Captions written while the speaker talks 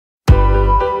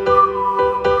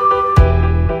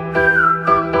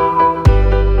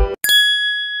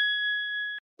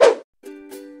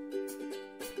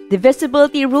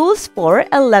Divisibility rules for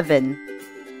 11.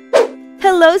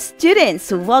 Hello students,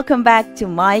 welcome back to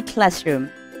my classroom.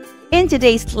 In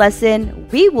today's lesson,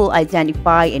 we will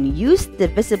identify and use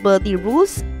divisibility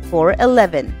rules for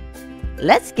 11.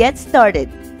 Let's get started.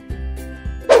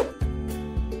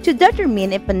 To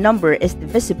determine if a number is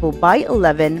divisible by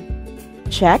 11,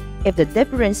 check if the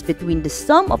difference between the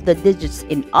sum of the digits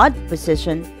in odd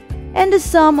position and the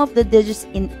sum of the digits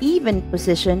in even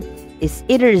position is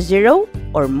either 0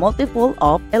 or multiple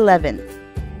of 11.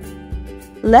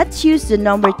 Let's use the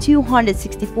number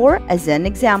 264 as an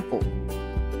example.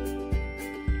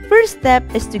 First step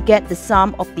is to get the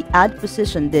sum of the odd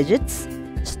position digits,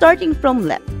 starting from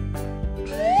left.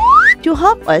 To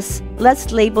help us,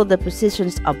 let's label the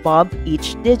positions above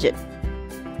each digit.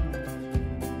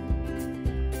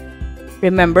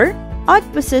 Remember, odd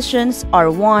positions are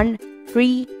 1,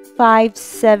 3, 5,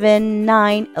 7,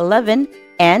 9, 11,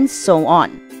 and so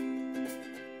on.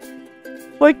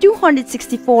 For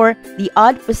 264, the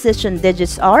odd position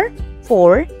digits are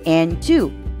 4 and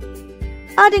 2.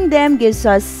 Adding them gives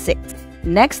us 6.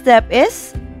 Next step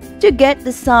is to get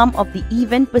the sum of the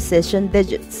even position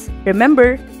digits.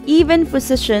 Remember, even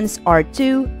positions are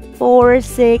 2, 4,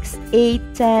 6, 8,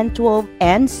 10, 12,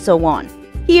 and so on.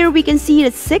 Here we can see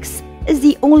that 6 is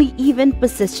the only even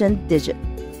position digit.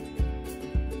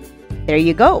 There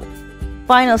you go.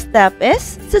 Final step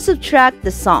is to subtract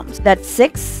the sums. That's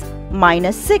 6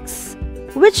 minus 6,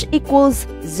 which equals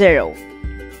 0.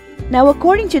 Now,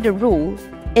 according to the rule,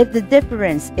 if the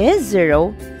difference is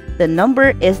 0, the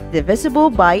number is divisible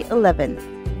by 11.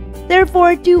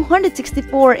 Therefore,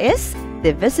 264 is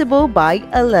divisible by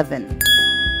 11.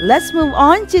 Let's move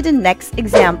on to the next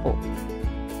example.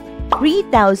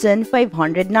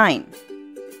 3,509.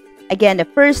 Again, the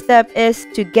first step is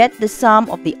to get the sum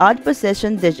of the odd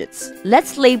position digits.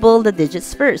 Let's label the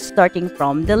digits first, starting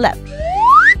from the left.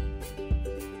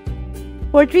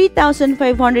 For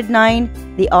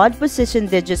 3,509, the odd position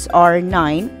digits are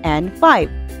 9 and 5.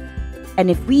 And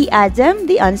if we add them,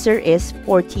 the answer is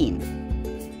 14.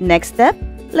 Next step,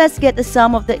 let's get the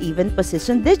sum of the even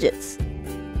position digits.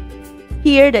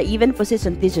 Here, the even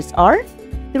position digits are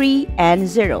 3 and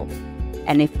 0.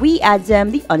 And if we add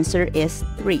them, the answer is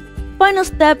 3. Final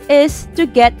step is to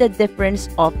get the difference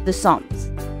of the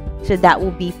sums. So that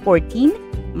will be 14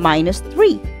 minus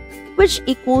 3, which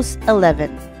equals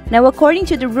 11. Now, according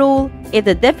to the rule, if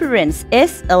the difference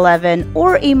is 11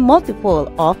 or a multiple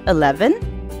of 11,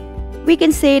 we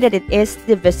can say that it is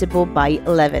divisible by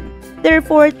 11.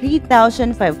 Therefore,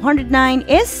 3,509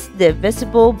 is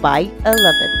divisible by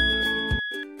 11.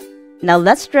 Now,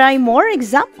 let's try more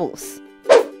examples.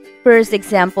 First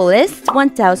example is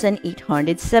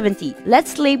 1,870.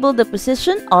 Let's label the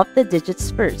position of the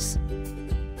digits first.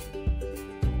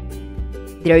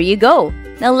 There you go.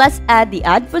 Now let's add the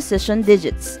odd position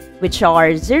digits, which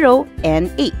are 0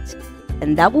 and 8.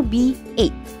 And that will be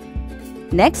 8.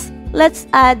 Next, let's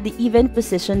add the even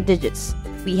position digits.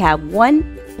 We have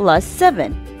 1 plus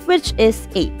 7, which is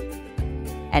 8.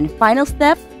 And final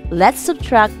step, let's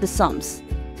subtract the sums.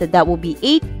 So that will be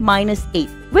 8 minus 8,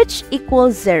 which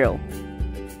equals 0.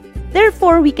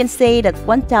 Therefore, we can say that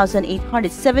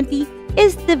 1,870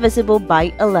 is divisible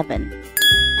by 11.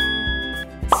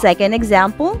 Second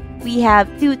example, we have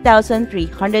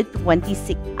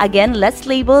 2,326. Again, let's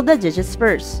label the digits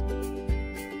first.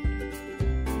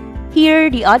 Here,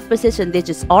 the odd position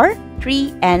digits are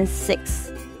 3 and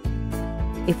 6.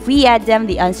 If we add them,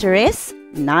 the answer is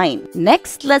 9.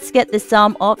 Next, let's get the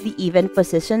sum of the even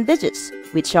position digits,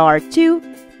 which are 2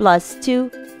 plus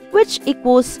 2, which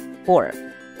equals 4.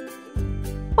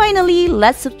 Finally,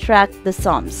 let's subtract the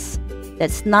sums.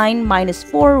 That's 9 minus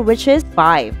 4, which is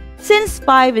 5. Since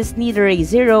 5 is neither a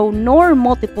 0 nor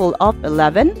multiple of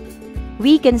 11,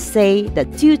 we can say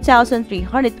that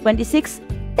 2,326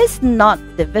 is not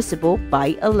divisible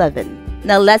by 11.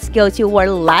 Now let's go to our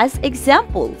last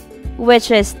example,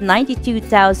 which is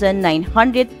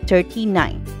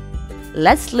 92,939.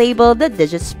 Let's label the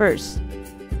digits first.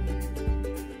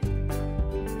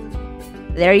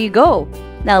 There you go.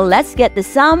 Now let's get the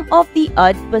sum of the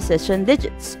odd position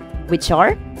digits, which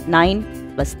are 9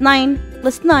 plus 9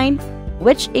 plus 9,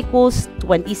 which equals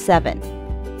 27.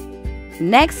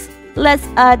 Next, let's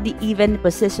add the even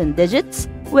position digits,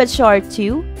 which are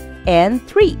 2 and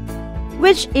 3,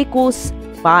 which equals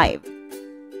 5.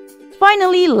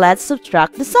 Finally, let's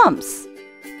subtract the sums.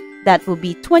 That will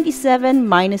be 27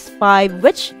 minus 5,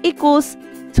 which equals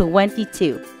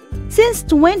 22. Since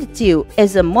 22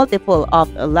 is a multiple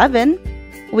of 11,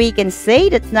 we can say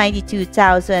that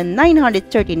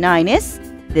 92,939 is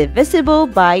divisible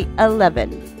by 11.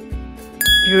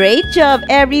 Great job,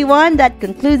 everyone! That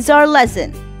concludes our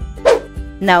lesson.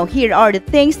 Now here are the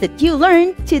things that you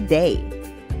learned today.